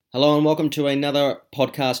Hello and welcome to another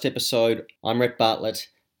podcast episode. I'm Rhett Bartlett,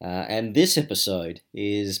 and this episode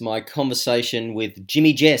is my conversation with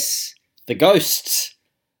Jimmy Jess, the Ghosts.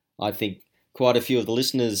 I think quite a few of the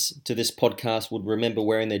listeners to this podcast would remember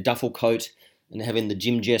wearing their duffel coat and having the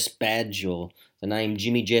Jim Jess badge or the name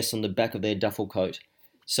Jimmy Jess on the back of their duffel coat.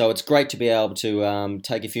 So it's great to be able to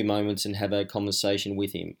take a few moments and have a conversation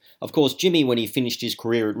with him. Of course, Jimmy, when he finished his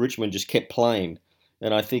career at Richmond, just kept playing,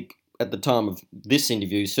 and I think at the time of this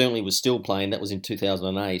interview, certainly was still playing. That was in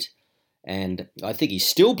 2008. And I think he's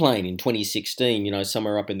still playing in 2016,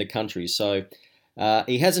 somewhere up in the country. So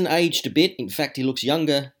he hasn't aged a bit. In fact, he looks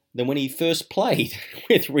younger than when he first played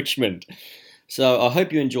with Richmond. So I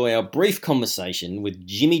hope you enjoy our brief conversation with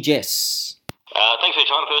Jimmy Jess. Thanks for your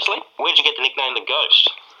time, firstly. Where'd you get the nickname The Ghost?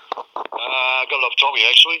 I got it off Tommy,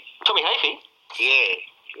 actually. Tommy Hafey? Yeah,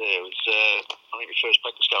 it was, I think the first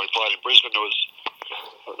practice game we played in Brisbane,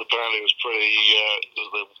 apparently it was pretty,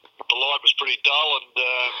 the light was pretty dull, and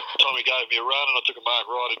Tommy gave me a run, and I took a mark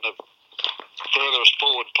right in the furthest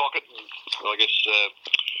forward pocket, and I guess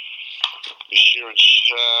Sheeran's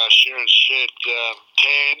shed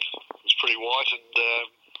tan was pretty white, and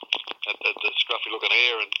had the scruffy looking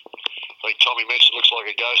hair, and I think Tommy mentioned looks like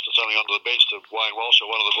a ghost or something under the bench to Wayne Walsh or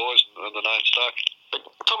one of the boys, and the name stuck. But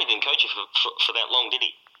Tommy didn't coach you for that long, did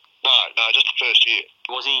he? No, just the first year.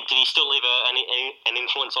 Did he still leave an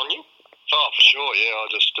influence on you? Oh, for sure, yeah. I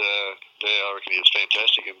reckon he was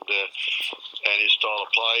fantastic, and his style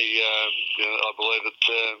of play, I believe that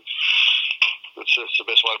it's the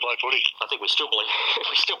best way to play footy. I think we still believe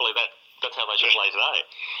that. That's how they should play today.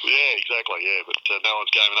 Yeah, exactly, yeah. But no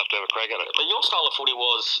one's game enough to have a crack at it. But your style of footy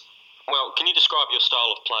was, well, can you describe your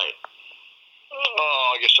style of play?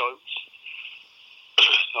 I guess I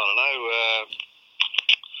don't know.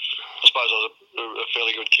 I suppose I was a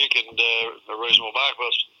fairly good kick and a reasonable mark,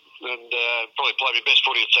 and probably played my best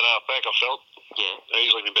footy at centre half back. I felt,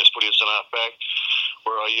 easily my best footy at centre half back.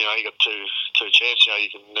 Where you got two chances. You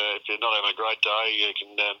can if you're not having a great day, you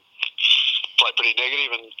can play pretty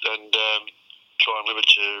negative and try and limit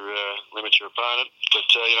your opponent. But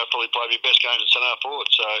probably played my best games at centre half forward.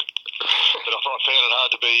 So, but I found it hard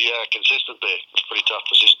to be consistent there. It's a pretty tough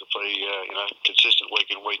position to be consistent week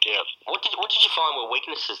in week out. What did you find were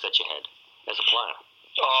weaknesses that you had as a player?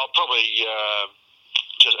 Probably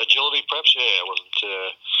just agility, perhaps. Yeah, I wasn't.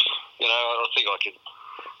 I think I could.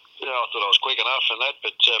 I thought I was quick enough and that,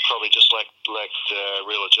 but probably just lacked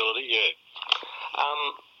real agility. Yeah.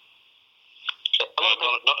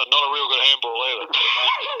 Not a real good handball either.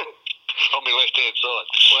 On my left hand side.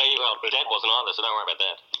 Well, Dad wasn't either, so don't worry about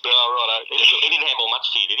that. Oh, right. He didn't handball much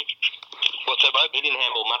to you, did he? What's that, mate? He didn't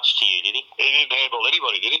handball much to you, did he? He didn't handball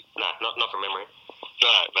anybody, did he? No, not from memory.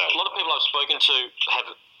 No. A lot of people I've spoken to have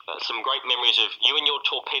some great memories of you and your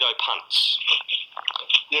torpedo punts.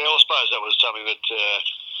 Yeah, I suppose that was something that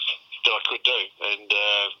I could do, and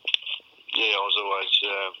I was always,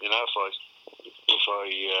 if I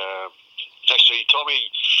actually, Tommy,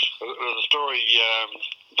 the story,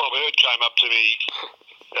 Bob Hurd came up to me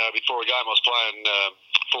before a game I was playing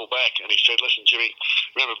full back, and he said, "Listen, Jimmy,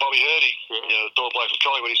 remember Bobby Hurd, the door bloke from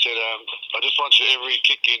Collingwood, he said, I just want you every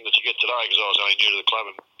kick in that you get today," because I was only new to the club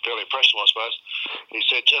and fairly impressionable, I suppose. He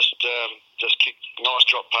said, just kick nice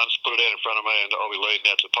drop punts, put it out in front of me, and I'll be leading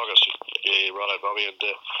out to the pocket. I said, "Yeah, righto, Bobby." And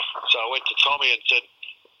so I went to Tommy and said,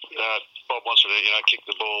 "Bob wants me to, kick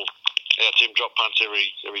the ball out to him, drop punts every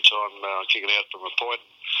time I'm kicking out from a point."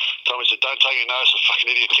 Tommy said, "Don't take your nose, a fucking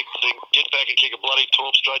idiot. Kick the thing. Get back and kick a bloody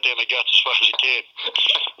torp straight down the guts as far as you can."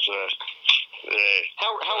 So, yeah.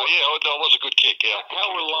 I was a good kick. Yeah.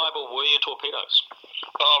 How reliable were your torpedoes?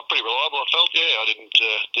 Pretty reliable, I felt. Yeah, I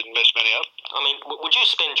didn't mess many up. I mean, would you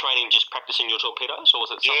spend training just practicing your torpedoes, or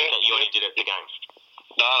was it something that you only did at the game?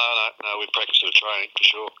 No. We practiced at the training for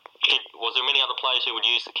sure. Was there many other players who would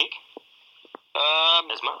use the kick?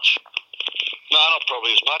 As much? No, not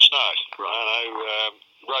probably as much. No. Right. No.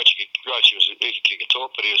 Roachy he could kick a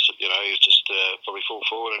torp, but he was just probably full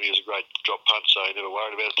forward, and he was a great drop punt, so he never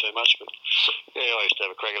worried about it too much. But I used to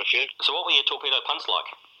have a crack at a few. So what were your torpedo punts like?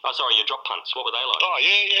 Oh, sorry, your drop punts. What were they like? Oh,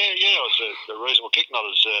 yeah. I was a reasonable kick, not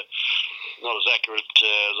as accurate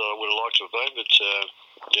as I would have liked to have been, but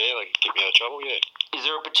they could keep me out of trouble. Yeah. Is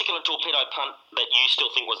there a particular torpedo punt that you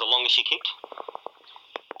still think was the longest you kicked?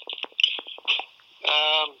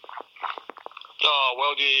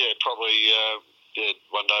 Probably.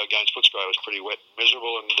 One day against Footscray was pretty wet and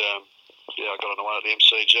miserable, and I got on the one at the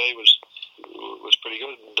MCG was pretty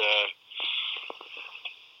good. And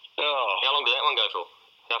how long did that one go for?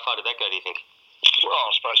 How far did that go, do you think? Well,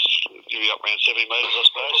 I suppose you'd be up around 70 metres, I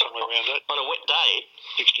suppose, somewhere around that. On a wet day?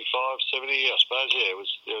 65, 70, I suppose, yeah. It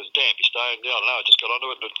was dampy stone. Yeah, I don't know, I just got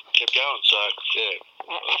onto it and it kept going. So, yeah,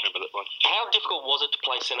 I remember that one. How difficult was it to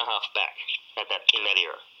play centre-half back in that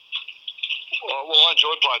era? Well, I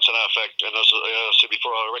enjoyed playing centre half back, and as I said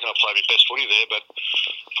before, I reckon I played my best footy there. But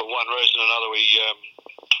for one reason or another,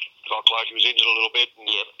 Clarkey was injured a little bit, and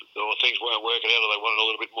or things weren't working out, or they wanted a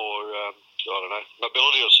little bit more, I don't know,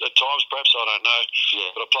 mobility at times, perhaps, I don't know.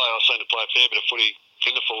 Yeah. But I seemed to play a fair bit of footy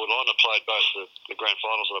in the forward line. I played both the grand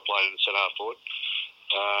finals that I played in the centre half forward.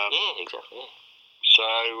 Exactly. Yeah. So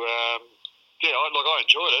I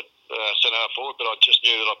enjoyed it, centre half forward, but I just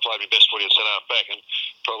knew that I played my best footy at centre half back, and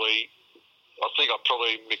I think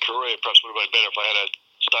my career perhaps would have been better if I had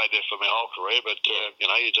stayed there for my whole career. But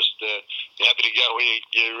you're just you're happy to go where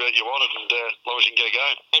you want it, and as long as you can get a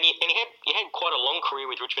game. And you had quite a long career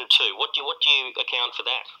with Richmond too. What do you account for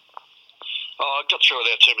that? I got through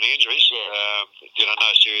without too many injuries. Yeah.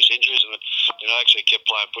 No serious injuries, and I actually kept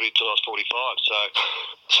playing footy until I was 45. So,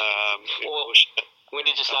 when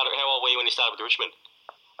did you start? How old were you when you started with Richmond?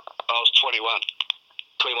 I was 21.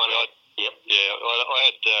 21. Yep. Yeah, I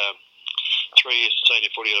had 3 years of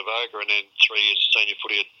senior footy at Avoca, and then 3 years of senior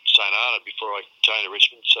footy at St Arnaud before I came to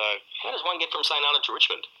Richmond. So, how does one get from St Arnaud to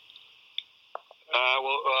Richmond? It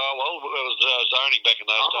was zoning back in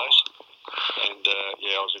those days, and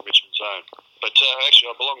I was in Richmond zone. But actually,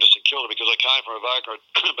 I belonged to St Kilda because I came from Avoca,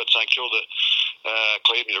 but St Kilda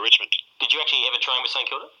cleared me to Richmond. Did you actually ever train with St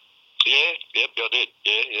Kilda? Yeah, I did.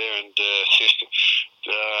 Yeah, and I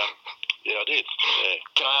did. Yeah.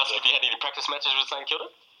 Can I ask if you had any practice matches with St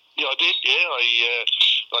Kilda? Yeah, I did.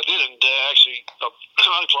 Yeah, I did, and actually, I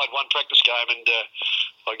only played one practice game, and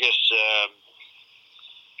I guess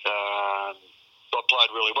I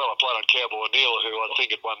played really well. I played on Cowboy O'Neill, who I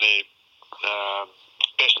think had won their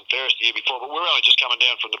best and fairest the year before. But we were only just coming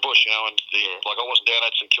down from the bush, and I wasn't down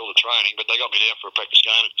at St Kilda training, but they got me down for a practice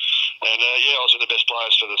game, and I was in the best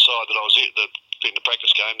players for the side that I was in the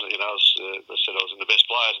practice game. They said I was in the best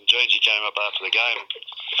players, and Jeansy came up after the game,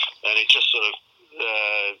 and he just sort of.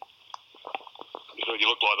 You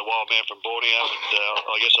looked like the wild man from Borneo, and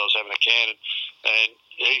I guess I was having a can, and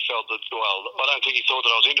he felt that, well, I don't think he thought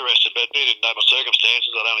that I was interested, but he didn't know my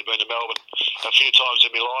circumstances. I'd only been to Melbourne a few times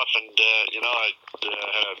in my life, and I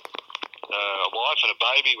had a wife and a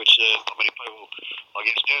baby, which not many people, I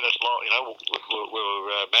guess, knew. That's we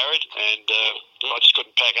were married, and I just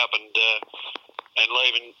couldn't pack up and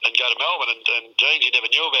leave and go to Melbourne, and Jeans, he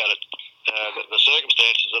never knew about it. The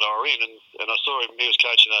circumstances that I were in, and I saw him. He was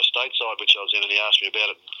coaching our stateside, which I was in, and he asked me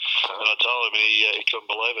about it, and I told him, and he couldn't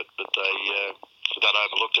believe it that they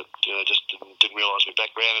overlooked it. Just didn't realise my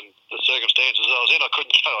background and the circumstances I was in. I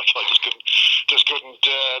couldn't go. I just couldn't.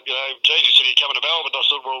 Jeans, he said, "Are you coming to Melbourne?" I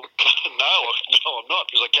said, "Well, no, I'm not,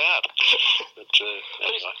 because I can't." But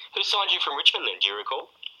anyway. Who signed you from Richmond then? Do you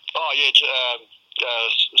recall? Oh yeah.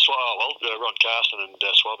 Ron Carson and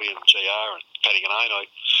Swabby and GR and Paddy Ganane.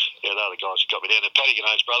 They're the guys who got me down there. Paddy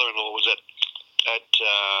Ganane's brother-in-law was at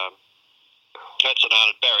St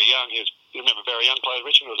Arnaud. Barry Young. You remember Barry Young played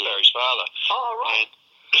Richmond? It was Barry's father. Oh, right.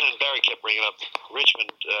 And Barry kept bringing up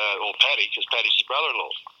Richmond, or Paddy, because Paddy's his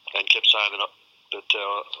brother-in-law, and kept saying that I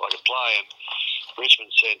could play. And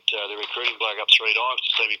Richmond sent the recruiting bloke up 3 times to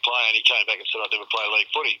see me play, and he came back and said I'd never play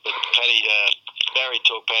league footy. But Barry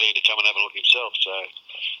talked Paddy into come and have a look himself. So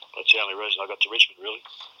that's the only reason I got to Richmond, really.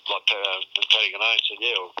 And Paddy Ganane said,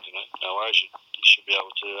 no worries, you should be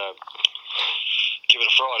able to give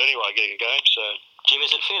it a fright anyway, getting a game. So, Jim,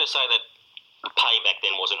 is it fair to say that pay back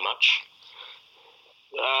then wasn't much?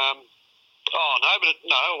 No,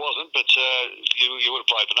 it wasn't. But you would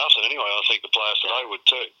have played for nothing anyway. I think the players today would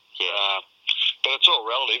too. Yeah. But it's all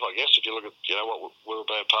relative, I guess. If you look at what we were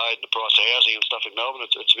being paid and the price of housing and stuff in Melbourne,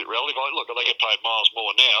 it's a bit relative. They get paid miles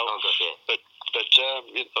more now. Oh, good, yeah. But I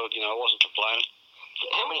wasn't complaining.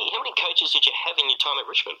 How many coaches did you have in your time at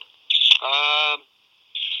Richmond? I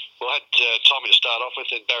had Tommy to start off with,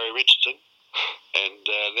 then Barry Richardson, and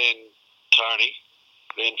then Tony,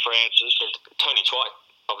 then Francis. And Tony Twice,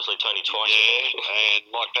 obviously Tony Twice. Yeah, and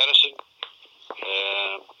Mike Patterson,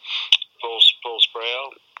 Paul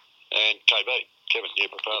Sproul, and Kevin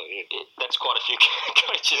Papali, yeah. That's quite a few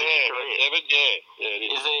coaches in your career. Kevin, yeah, it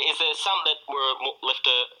is. Is there some that were left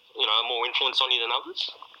more influence on you than others?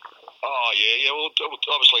 Oh yeah. Well,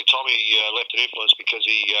 obviously Tommy left an influence because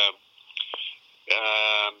he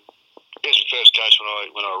was my first coach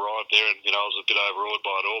when I arrived there, and I was a bit overawed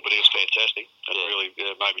by it all, but he was fantastic and really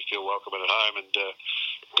made me feel welcome and at home. And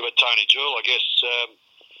but Tony Jewell, I guess, I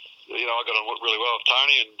got on really well with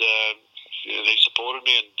Tony, and he supported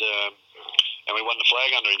me, and we won the flag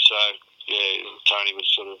under him. So Tony was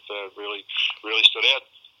sort of really stood out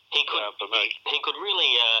He could for me. he could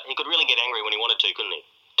really get angry when he wanted to, couldn't he?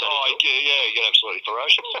 Tony Gill? He get absolutely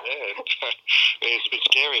ferocious. He was a bit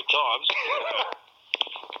scary at times.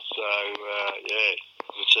 So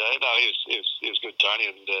but no, he was good,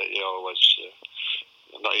 Tony, and always.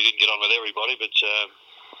 No, he didn't get on with everybody, but I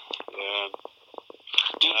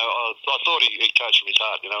thought he coached from his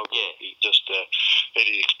heart. Yeah. He just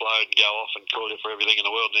he'd explode and go off and call you for everything in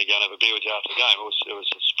the world, and then go and have a beer with you after the game. It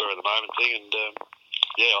was a spur of the moment thing, and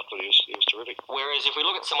I thought he was terrific. Whereas if we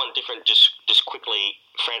look at someone different, just quickly,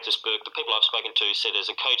 Francis Burke, the people I've spoken to said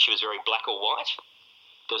as a coach he was very black or white.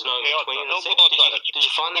 There was no between in the sense. Did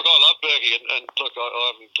you find that? Look, I love Berkey, and look, I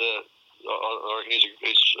haven't. I reckon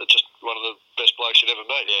he's just one of the best blokes you'd ever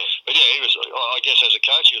meet. Yeah. But yeah, he was. I guess as a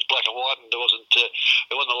coach, he was black and white, and there wasn't a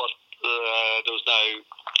lot. There was no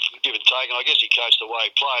give and take, and I guess he coached the way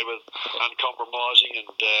he played with uncompromising, and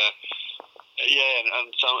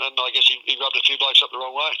and I guess he rubbed a few blokes up the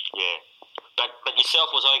wrong way. Yeah. But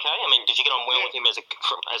yourself was okay. I mean, did you get on well with him as a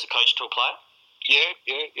coach to a player? Yeah.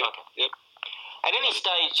 Okay. Yep. At any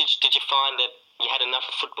stage, did you find that you had enough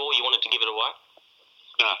of football? You wanted to give it away?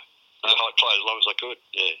 No. I played as long as I could.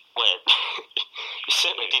 Yeah. Well, you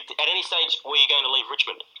certainly did. At any stage, were you going to leave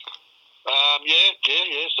Richmond?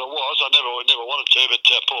 Yes, I was. I never wanted to, but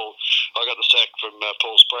I got the sack from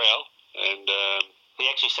Paul Sproul, and he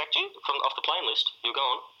actually sacked you off the playing list. You're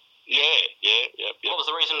gone. Yeah. What was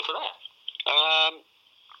the reason for that?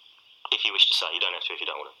 If you wish to say, you don't have to if you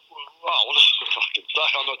don't want to. Well, I can say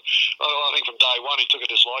I'm not. I think from day one he took a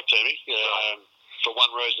dislike to me for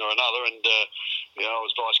one reason or another, and I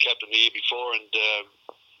was vice captain the year before, and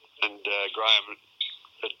Graham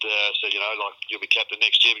had said, you'll be captain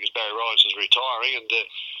next year because Barry Ryan was retiring, and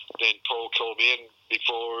then Paul called me in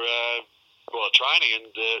before training,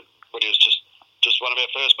 and when he was just one of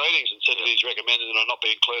our first meetings, and said that he's recommended that I not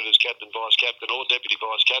be included as captain, vice captain, or deputy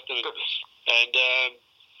vice captain, and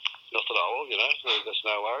I thought, that's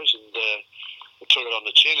no worries, and I took it on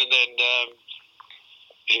the chin, and then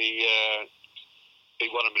he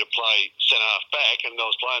wanted me to play centre half back, and I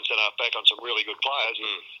was playing centre half back on some really good players,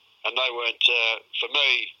 and they weren't for me.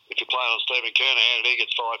 If you're playing on Stephen Kernahan and he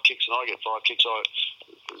gets 5 kicks and I get 5 kicks,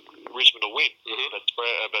 Richmond will win.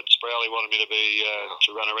 But Sprowley wanted me to be to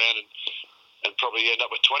run around and probably end up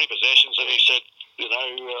with 20 possessions, and he said,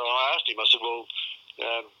 I asked him, I said, well,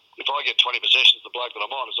 if I get 20 possessions, the bloke that I'm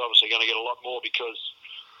on is obviously going to get a lot more because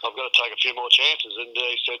I've got to take a few more chances. And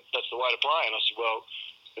he said, that's the way to play. And I said, well,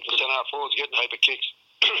 if the centre-half forward's getting a heap of kicks,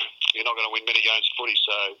 you're not going to win many games of footy.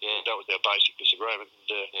 So that was our basic disagreement. And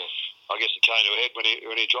I guess it came to a head when he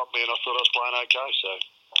dropped me, and I thought I was playing okay. So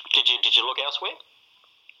did you look elsewhere?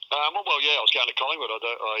 I was going to Collingwood.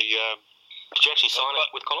 Did you actually sign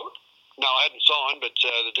it with Collingwood? No, I hadn't signed, but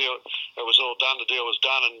the deal, it was all done. The deal was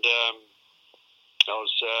done, and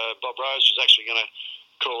Bob Rose was actually going to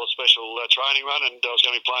call a special training run, and I was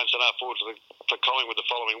going to be playing centre forward for Collingwood the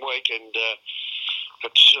following week. And a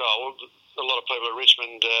lot of people at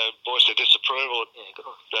Richmond voiced their disapproval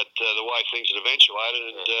at the way things had eventuated,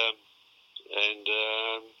 and they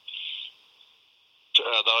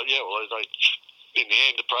in the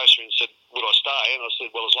end approached me and said, would I stay? And I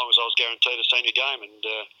said, well, as long as I was guaranteed a senior game, and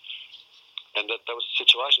that was the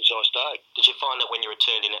situation, so I stayed. Did you find that when you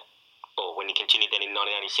returned in it, or when you continued then in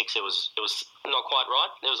 1986, it was not quite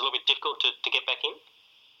right? It was a little bit difficult to get back in?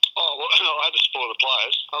 Oh, well, I had to support the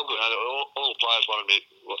players. Oh, good. All the players wanted me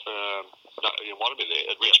there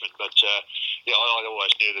at Richmond, but I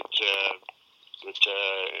always knew that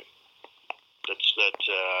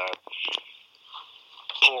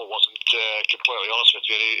Paul wasn't completely honest with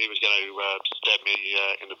me. He was going to stab me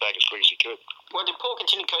in the back as quick as he could. Well, did Paul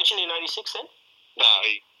continue coaching in 86 then?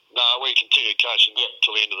 No, we continued coaching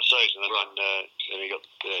till the end of the season, and then he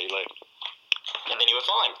left. And then you were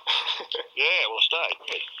fine. Yeah, well, I stayed.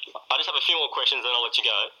 Yeah. I just have a few more questions, then I'll let you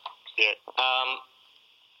go. Yeah.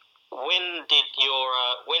 When did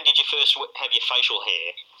you first have your facial hair?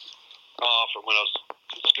 From when I was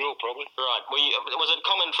in school, probably. Right. Was it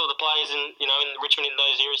common for the players in Richmond in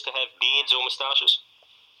those eras to have beards or moustaches?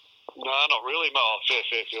 No, not really. A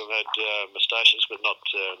fair few had moustaches, but not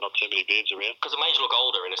too many beards around. Because it made you look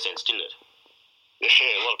older, in a sense, didn't it? Yeah,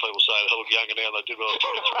 a lot of people say they look younger now than they did when I was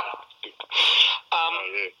 23.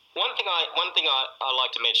 One thing I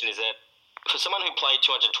like to mention is that for someone who played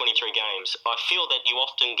 223 games, I feel that you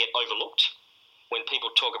often get overlooked when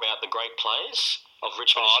people talk about the great players of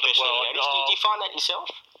Richmond, especially in the 80s. Do you find that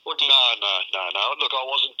yourself? Or do you... No. Look, I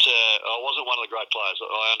wasn't one of the great players.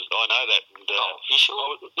 I know that. And, you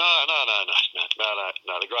sure? No.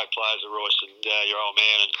 The great players are Royce and your old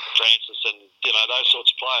man and Francis and those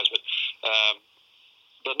sorts of players. But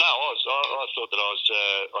No, I thought that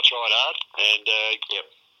I tried hard, and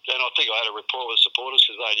and I think I had a rapport with supporters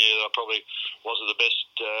because they knew that I probably wasn't the best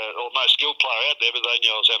or most skilled player out there, but they knew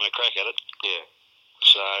I was having a crack at it. Yeah.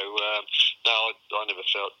 So no, I never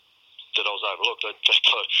felt that I was overlooked. In fact,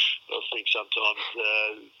 I think sometimes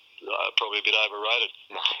probably a bit overrated.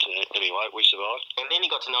 No. But, anyway, we survived. And then you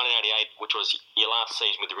got to 1988, which was your last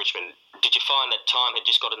season with the Richmond. Did you find that time had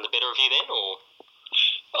just gotten the better of you then, or?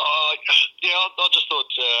 I just thought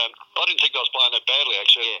I didn't think I was playing that badly.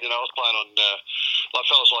 Actually, I was playing on like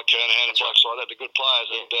fellas like Kernahan and blokes like that, the good players,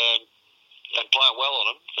 and playing well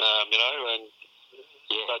on them.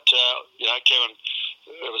 But Kevin,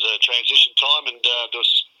 it was a transition time, and there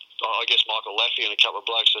was, I guess, Michael Laffey and a couple of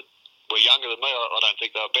blokes that were younger than me. I don't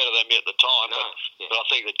think they were better than me at the time, but I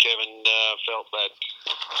think that Kevin felt that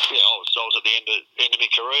I was at the end of my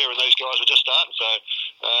career, and these guys were just starting. So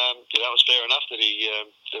that was fair enough that he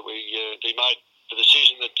made the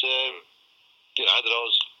decision that that I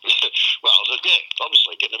was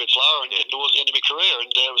obviously getting a bit slower and getting towards the end of my career,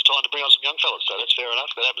 and it was time to bring on some young fellas. So that's fair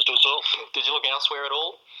enough. That happens to us all. Did you look elsewhere at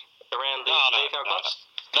all around the VFL clubs?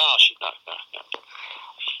 No.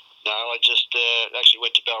 No, I just actually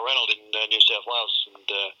went to Balranald in New South Wales and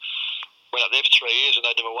went up there for 3 years, and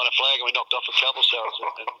they never won a flag, and we knocked off a couple. So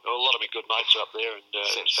and a lot of my good mates are up there, and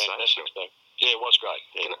it was fantastic. So, yeah, it was great.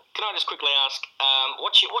 Yeah. Can I just quickly ask,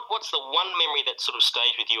 what's the one memory that sort of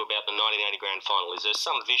stays with you about the 1980 grand final? Is there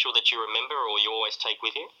some visual that you remember or you always take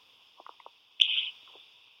with you?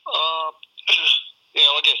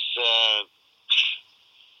 I guess.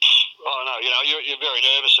 I don't know. You're very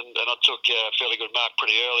nervous, and I took a fairly good mark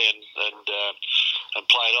pretty early, and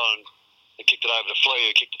played on and kicked it over to Flea,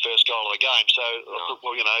 who kicked the first goal of the game. So I thought,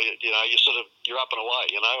 well, you're up and away,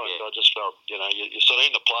 and I just felt, you're sort of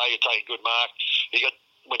in the play, you take a good mark. You got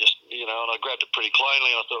and I grabbed it pretty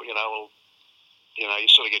cleanly, and I thought, you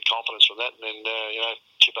sort of get confidence from that, and then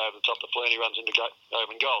chip over the top of the Flea, and he runs into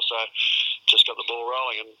open goal. So just got the ball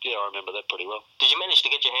rolling, and I remember that pretty well. Did you manage to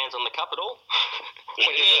get your hands on the cup at all? I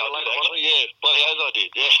did actually. Yeah, bloody as I did.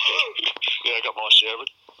 Yeah, I got my share of it.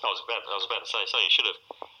 I was about to say, so you should have.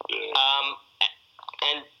 Yeah.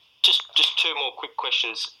 And just two more quick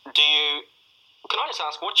questions. Can I just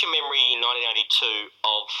ask, what's your memory in 1982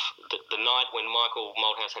 of the night when Michael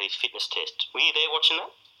Malthouse had his fitness test? Were you there watching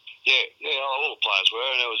that? Yeah, all the players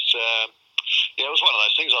were, and it was. It was one of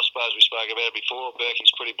those things, I suppose, we spoke about it before.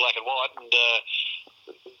 Berkey's pretty black and white, and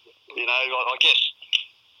I guess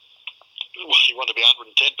you want to be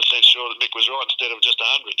 110% sure that Mick was right instead of just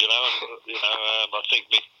 100. And I think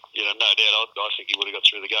Mick, no doubt, I think he would have got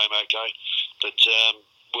through the game okay, but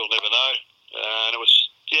we'll never know. And it was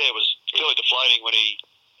really deflating when he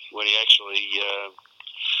actually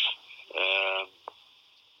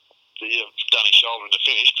done his shoulder in the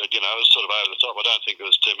finish, but it was sort of over the top. I don't think there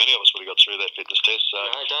was too many of us would have got through that fitness test. So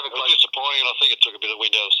it was disappointing, and I think it took a bit of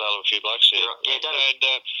wind out of the sail of a few blokes.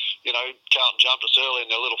 Carlton jumped us early,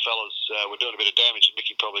 and the little fellas were doing a bit of damage, and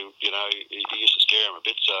Mickey probably, he used to scare him a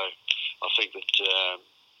bit. So I think that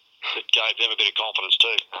it gave them a bit of confidence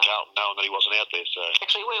too, Carlton, knowing that he wasn't out there. So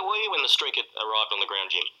actually, where were you when the streak had arrived on the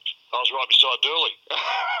ground, Jim? I was right beside Dooley.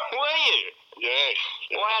 Were you? Yeah.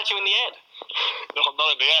 Why aren't you in the ad? No, I'm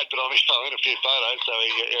not in the ad, but I'm in a few photos, so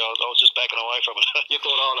I was just backing away from it. You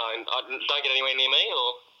thought, oh no, don't get anywhere near me,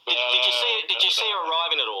 or did you see her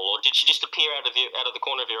arriving at all, or did she just appear out of the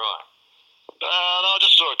corner of your eye? No, I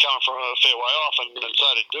just saw it coming from a fair way off, and so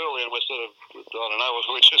did Dooley, and we're sort of, I don't know,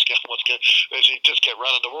 we just going, and she just kept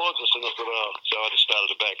running towards us, and I thought, so I just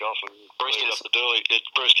started to back off and Bruce up to Dooley.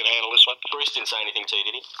 Bruce can handle this one. Bruce didn't say anything to you,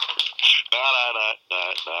 did he?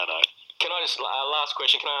 No. Can I just last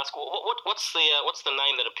question? Can I ask what's the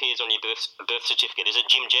name that appears on your birth certificate? Is it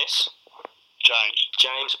Jim Jess?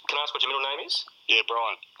 James. Can I ask what your middle name is? Yeah,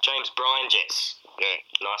 Brian. James Brian Jess. Yeah.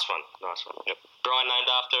 Nice one. Yep. Brian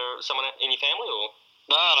named after someone in your family, or?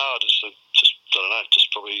 No, just I don't know,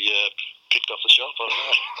 just probably picked off the shelf. I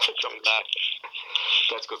don't know. No.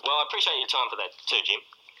 That's good. Well, I appreciate your time for that too, Jim.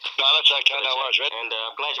 No, that's okay. No worries, Red. And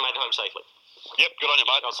I'm glad you made it home safely. Yep, good on you,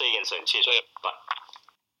 mate. I'll see you again soon. Cheers. See you. Bye.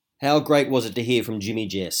 How great was it to hear from Jimmy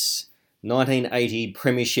Jess, 1980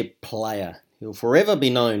 Premiership player. He'll forever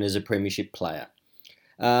be known as a Premiership player.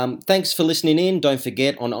 Thanks for listening in. Don't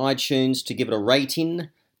forget on iTunes to give it a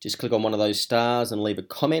rating. Just click on one of those stars and leave a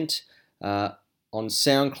comment. On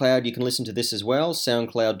SoundCloud, you can listen to this as well,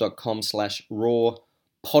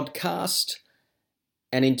 soundcloud.com/rawpodcast.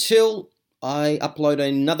 And until I upload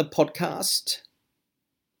another podcast,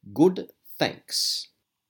 good thanks.